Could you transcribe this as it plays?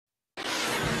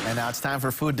And now it's time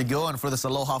for Food to Go, and for this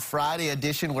Aloha Friday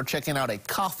edition, we're checking out a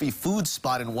coffee food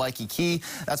spot in Waikiki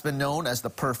that's been known as the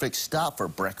perfect stop for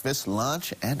breakfast,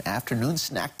 lunch, and afternoon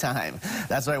snack time.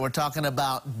 That's right, we're talking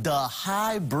about the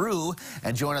Hi Brew,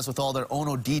 and join us with all their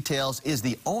Ono details is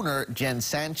the owner, Jen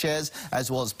Sanchez,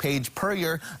 as well as Paige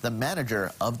Peryer, the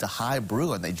manager of the Hi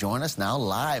Brew, and they join us now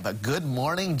live. Good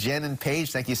morning, Jen and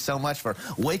Paige. Thank you so much for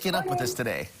waking up with us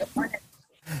today. Good morning.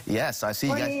 Yes, I see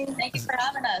you guys. Thank you for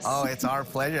having us. Oh, it's our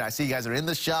pleasure. I see you guys are in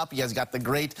the shop. You guys got the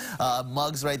great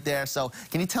mugs right there. So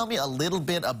can you tell me a little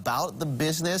bit about the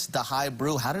business, the Hi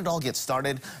Brew? How did it all get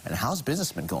started, and how's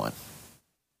business been going?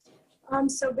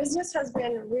 So business has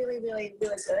been really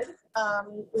good.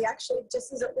 We actually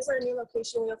this is our new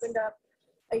location. We opened up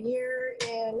a year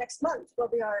in next month will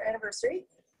be our anniversary,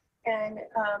 and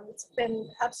it's been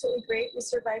absolutely great. We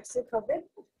survived through COVID.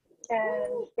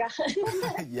 And yeah,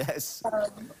 yes,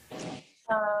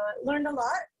 learned a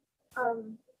lot.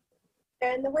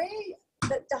 And the way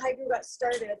that the Hi Brew got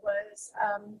started was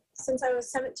since I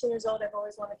was 17 years old, I've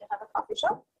always wanted to have a coffee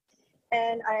shop,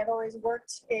 and I have always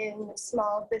worked in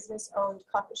small business-owned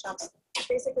coffee shops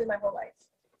basically my whole life.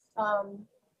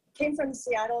 Came from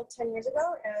Seattle 10 years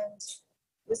ago, and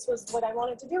this was what I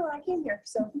wanted to do when I came here.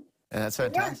 So. And that's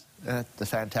fantastic. Yeah.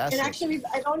 That's fantastic. And actually,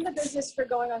 I've owned the business for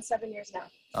going on 7 years now.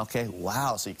 Okay,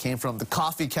 wow. So you came from the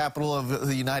coffee capital of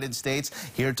the United States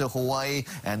here to Hawaii,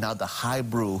 and now the Hi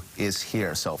Brew is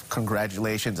here. So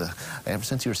congratulations. Ever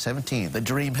since you were 17, the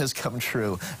dream has come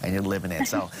true, and you're living it.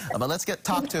 So, but let's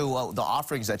talk to the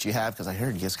offerings that you have, because I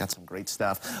heard you guys got some great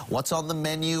stuff. What's on the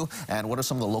menu, and what are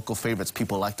some of the local favorites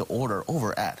people like to order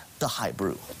over at the Hi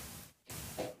Brew?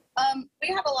 We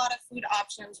have a lot of food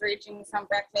options ranging from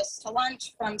breakfast to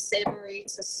lunch, from savory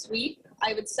to sweet.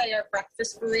 I would say our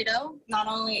breakfast burrito, not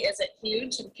only is it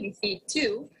huge and can feed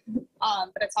two,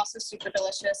 but it's also super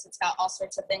delicious. It's got all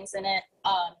sorts of things in it.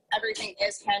 Everything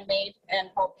is handmade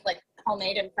and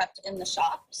homemade and prepped in the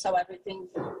shop, so everything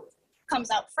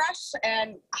comes out fresh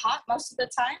and hot most of the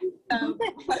time.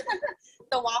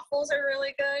 The waffles are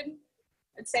really good.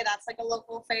 I'd say that's like a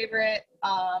local favorite.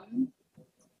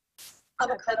 The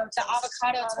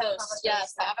avocado toast,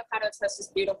 yes, the avocado toast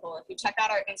is beautiful. If you check out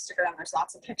our Instagram, there's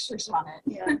lots of pictures on it.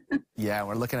 Yeah. Yeah,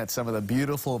 we're looking at some of the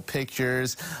beautiful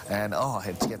pictures, and oh,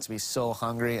 it gets me so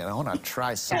hungry, and I want to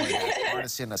try some of that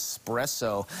artisan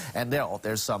espresso. And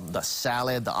there's the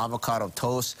salad, the avocado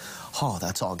toast. Oh,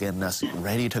 that's all getting us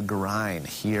ready to grind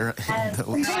here in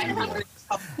the studio.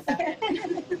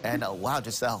 And wow,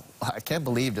 I can't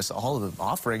believe just all of the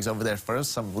offerings over there for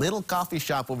some little coffee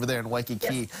shop over there in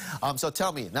Waikiki. Yes. So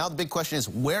tell me, now the big question is,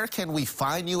 where can we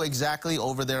find you exactly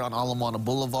over there on ALOHA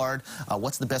Boulevard?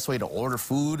 What's the best way to order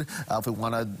food if we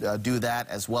want to do that,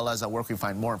 as well as where can we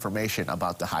find more information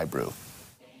about the Hi Brew?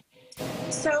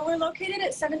 So we're located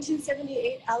at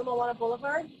 1778 ALOHA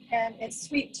Boulevard, and it's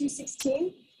Suite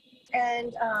 216,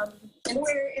 and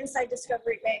we're inside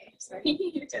Discovery Bay. Sorry.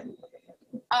 You did.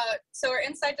 So we're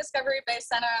inside Discovery Bay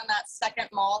Center on that second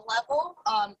mall level,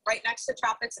 right next to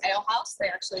Tropics Ale House. They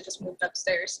actually just moved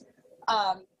upstairs.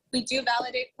 We do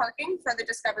validate parking for the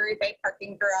Discovery Bay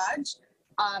parking garage,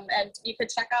 and you could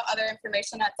check out other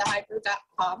information at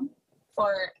thehibrew.com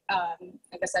for,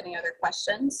 I guess, any other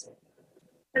questions.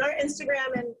 And our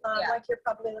Instagram, and like you're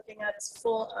probably looking at, is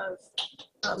full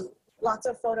of lots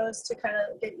of photos to kind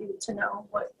of get you to know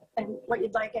what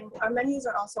you'd like, and our menus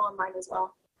are also online as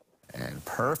well. And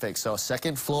perfect. So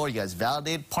second floor, you guys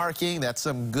validate parking. That's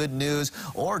some good news.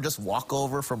 Or just walk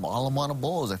over from ALOHA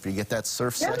Bowls if you get that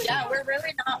surf session. Yeah, we're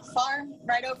really not far.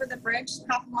 Right over the bridge,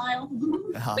 half a mile.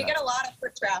 We get a lot of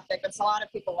foot traffic. It's a lot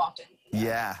of people walking.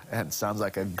 Yeah, and sounds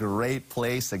like a great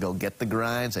place to go get the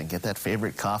grinds and get that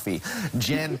favorite coffee.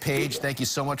 Jen, Paige, thank you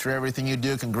so much for everything you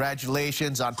do.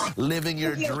 Congratulations on living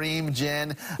your dream,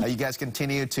 Jen. You guys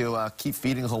continue to keep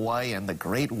feeding Hawaii and the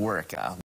great work.